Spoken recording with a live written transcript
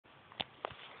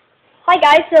Hi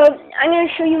guys, so I'm going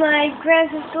to show you my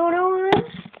grandpa's photo.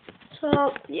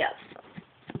 So, yeah.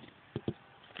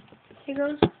 Here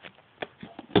goes.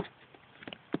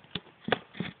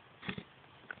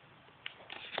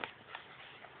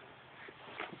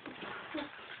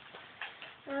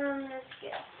 Let's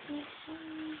get pieces.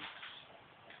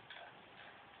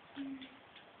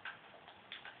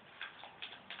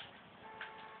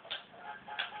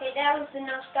 Okay, that was the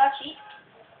no start sheet.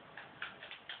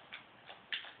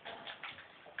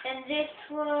 And this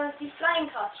was the flying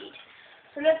car sheet.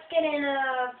 So let's get in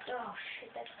oh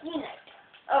shit, that's Unite.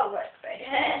 Oh, right.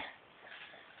 Let's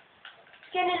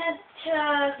get in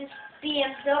this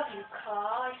BMW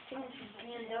car. I think this is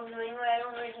BMW anyway. I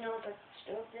don't really know what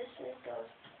stuff this is. It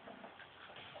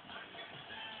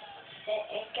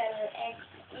got an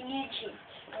energy.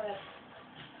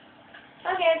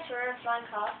 Okay, so we're in a flying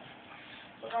car.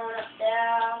 We're going up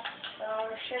there. So I'm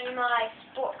going to show you my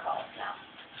sport cars now.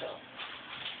 So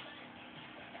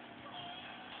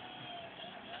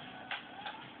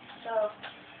I'm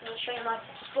going to show you my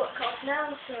sport cars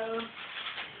now. So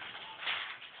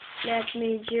let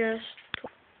me just...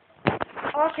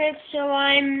 Okay, so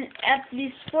I'm at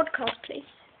the sport cars place.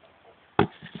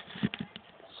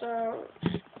 So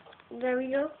there we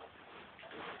go.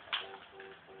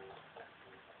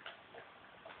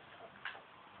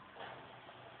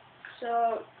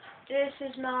 So this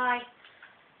is my...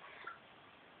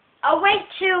 I'll wait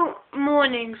till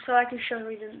morning so I can show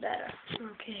you them better.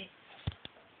 Okay.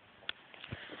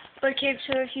 Okay,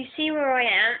 so if you see where I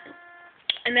am,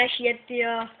 I'm actually at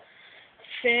the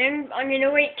thing. I'm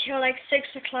gonna wait till like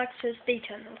 6 o'clock so it's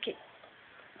daytime. Okay.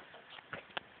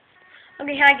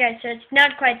 Okay, hi guys. So it's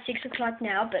not quite 6 o'clock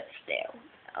now, but still.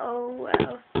 Oh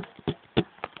well.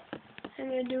 I'm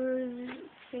gonna do the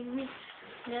thing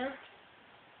now.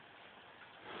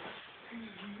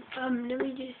 Let me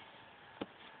just...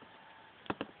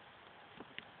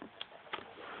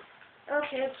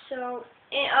 Okay, so,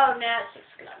 oh, now it's 6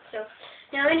 o'clock. So,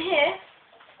 now in here,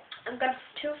 I've got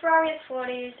 2 Ferrari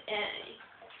F40s and a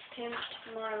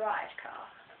pimped my ride car.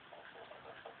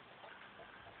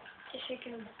 If you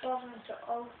can bother to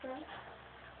open.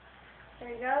 There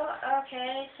you go.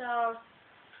 Okay, so,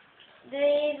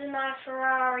 these are my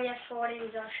Ferrari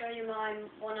F40s. I'll show you my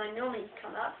one I normally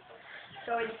come up.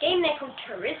 So, in the game they're called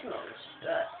Turismos,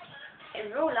 but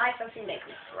in real life I think they're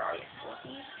called Ferrari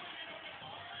F40s.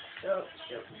 So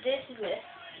this is it,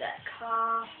 that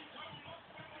car.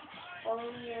 Oh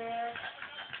yeah.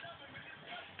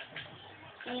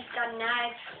 He's got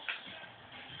knives.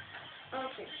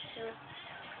 Okay, so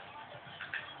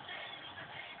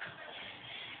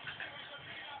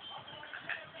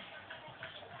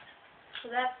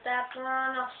that's that one.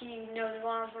 I'll see you know the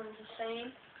one was the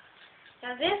same.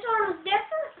 Now this one is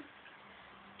different.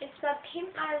 It's my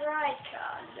Pimp My Ride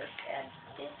car. Look at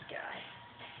this guy.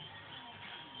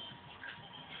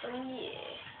 Oh yeah.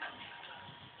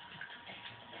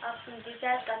 This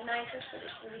guy's got nitrous, but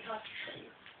it's really hard to show you.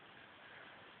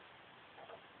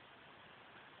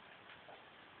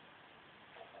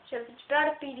 So it's about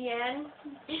to be the end.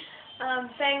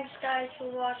 Thanks guys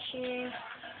for watching.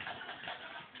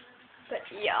 But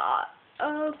yeah,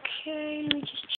 okay, let me just